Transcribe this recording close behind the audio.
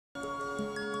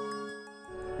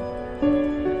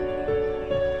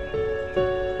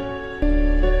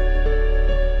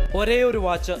ഒരേ ഒരു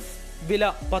വാച്ച്, വില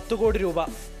 10 കോടി രൂപ,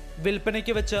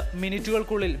 വിൽപ്പനയ്ക്ക് വെച്ച്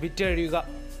മിനിറ്റുകൾക്കുള്ളിൽ വിറ്റഴിയുക.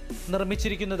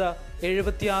 നിർമ്മിച്ചിരിക്കുന്നത്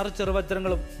 76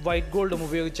 ചെറുവജ്രങ്ങളും വൈറ്റ് ഗോൾഡും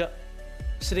ഉപയോഗിച്ച്.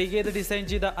 ശ്രീകേത് ഡിസൈൻ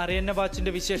ചെയ്ത അരയന്ന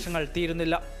വാച്ചിന്റെ വിശേഷങ്ങൾ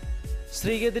തീരുന്നില്ല.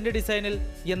 ശ്രീകേതിന്റെ ഡിസൈനിൽ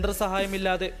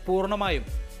യന്ത്രസഹായമില്ലാതെ പൂർണ്ണമായും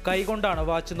കൈകൊണ്ടാണ്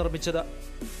വാച്ച് നിർമ്മിച്ചത്.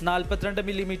 42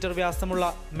 മില്ലിമീറ്റർ വ്യാസമുള്ള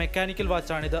മെക്കാനിക്കൽ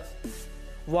വാച്ചാണിത്.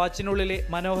 വാച്ചിനുള്ളിലെ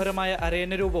മനോഹരമായ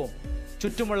അരയന്ന രൂപവും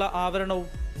ചുറ്റുമുള്ള ആവരണവും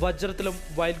വജ്രത്തിലും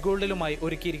വൈറ്റ് ഗോൾഡിലുമായി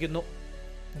ഒരുക്കിയിരിക്കുന്നു.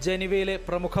 ജനീവയിലെ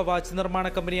പ്രമുഖ വാച്ച് നിർമ്മാണ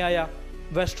കമ്പനിയായ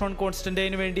വെസ്റ്റേൺ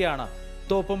കോൺസ്റ്റന്റൈനു വേണ്ടിയാണ്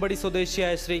തോപ്പുംപടി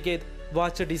സ്വദേശിയായ ശ്രീകേത്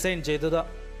വാച്ച് ഡിസൈൻ ചെയ്തത്.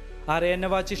 അരയന്ന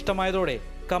വാച്ച് ഇഷ്ടമായതോടെ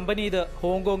കമ്പനി ഇത്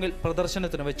ഹോങ്കോങ്ങിൽ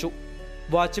പ്രദർശനത്തിന് വെച്ചു.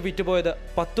 വാച്ച് വിറ്റുപോയത്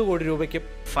 10 കോടി രൂപയ്ക്കും.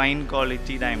 ഫൈൻ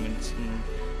ക്വാളിറ്റി ഡയമണ്ട്സും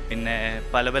പിന്നെ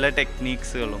പല പല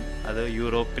ടെക്നീക്സുകളും, അത്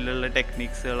യൂറോപ്പിലുള്ള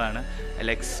ടെക്നീക്സുകളാണ്.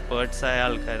 അതിൽ എക്സ്പേർട്സ് ആയ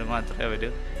ആൾക്കാർ മാത്രമേ അവർ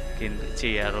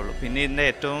ചെയ്യാറുള്ളൂ. പിന്നെ ഇതിൻ്റെ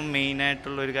ഏറ്റവും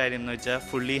മെയിനായിട്ടുള്ളൊരു കാര്യം എന്ന് വെച്ചാൽ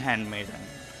ഫുള്ളി ഹാൻഡ് മെയ്ഡാണ്.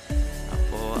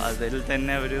 അപ്പോൾ അതിൽ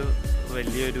തന്നെ ഒരു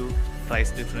വലിയൊരു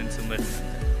പ്രൈസ് ഡിഫറൻസും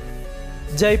വരുന്നുണ്ട്.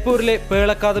 ജയ്പൂരിലെ പേൾ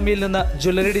അക്കാദമിയിൽ നിന്ന്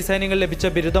ജ്വല്ലറി ഡിസൈനിങ്ങിൽ ലഭിച്ച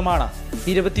ബിരുദമാണ്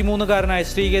 23-കാരനായ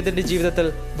ശ്രീകേതിന്റെ ജീവിതത്തിൽ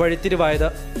വഴിത്തിരിവായത്.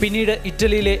 പിന്നീട്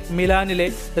ഇറ്റലിയിലെ മിലാനിലെ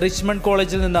റിച്ച്മണ്ട്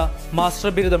കോളേജിൽ നിന്ന്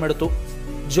മാസ്റ്റർ ബിരുദമെടുത്തു.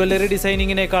 ജ്വല്ലറി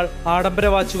ഡിസൈനിങ്ങിനേക്കാൾ ആഡംബര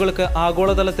വാച്ചുകൾക്ക്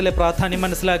ആഗോളതലത്തിലെ പ്രാധാന്യം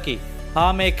മനസ്സിലാക്കി ആ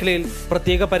മേഖലയിൽ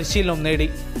പ്രത്യേക പരിശീലനം നേടി.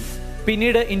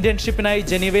 പിന്നീട് ഇന്റേൺഷിപ്പിനായി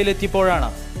ജനീവയിലെത്തിയപ്പോഴാണ്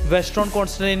വെസ്റ്റേൺ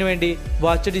കോൺസ്റ്റന്റൈനു വേണ്ടി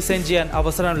വാച്ച് ഡിസൈൻ ചെയ്യാൻ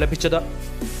അവസരം ലഭിച്ചത്.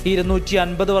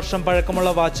 250 വർഷം പഴക്കമുള്ള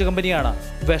വാച്ച് കമ്പനിയാണ്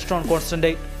വെസ്റ്റേൺ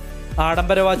കോൺസ്റ്റന്റൈൻ.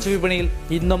 ആഡംബര വാച്ച് വിപണിയിൽ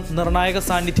ഇന്നും നിർണായക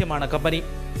സാന്നിധ്യമാണ് കമ്പനി.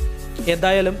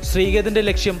 എന്തായാലും ശ്രീകേതിന്റെ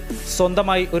ലക്ഷ്യം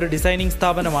സ്വന്തമായി ഒരു ഡിസൈനിങ്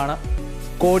സ്ഥാപനമാണ്.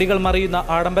 കോടികൾ മറിയുന്ന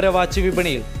ആഡംബര വാച്ച്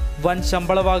വിപണിയിൽ വൻ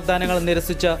ശമ്പള വാഗ്ദാനങ്ങൾ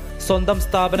നിരസിച്ച് സ്വന്തം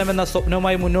സ്ഥാപനമെന്ന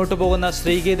സ്വപ്നവുമായി മുന്നോട്ടു പോകുന്ന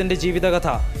ശ്രീകേതിന്റെ ജീവിതകഥ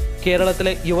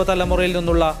കേരളത്തിലെ യുവതലമുറയിൽ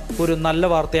നിന്നുള്ള ഒരു നല്ല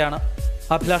വാർത്തയാണ്.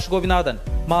 അഭിലാഷ് ഗോപിനാഥൻ,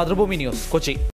 മാതൃഭൂമി ന്യൂസ്, കൊച്ചി.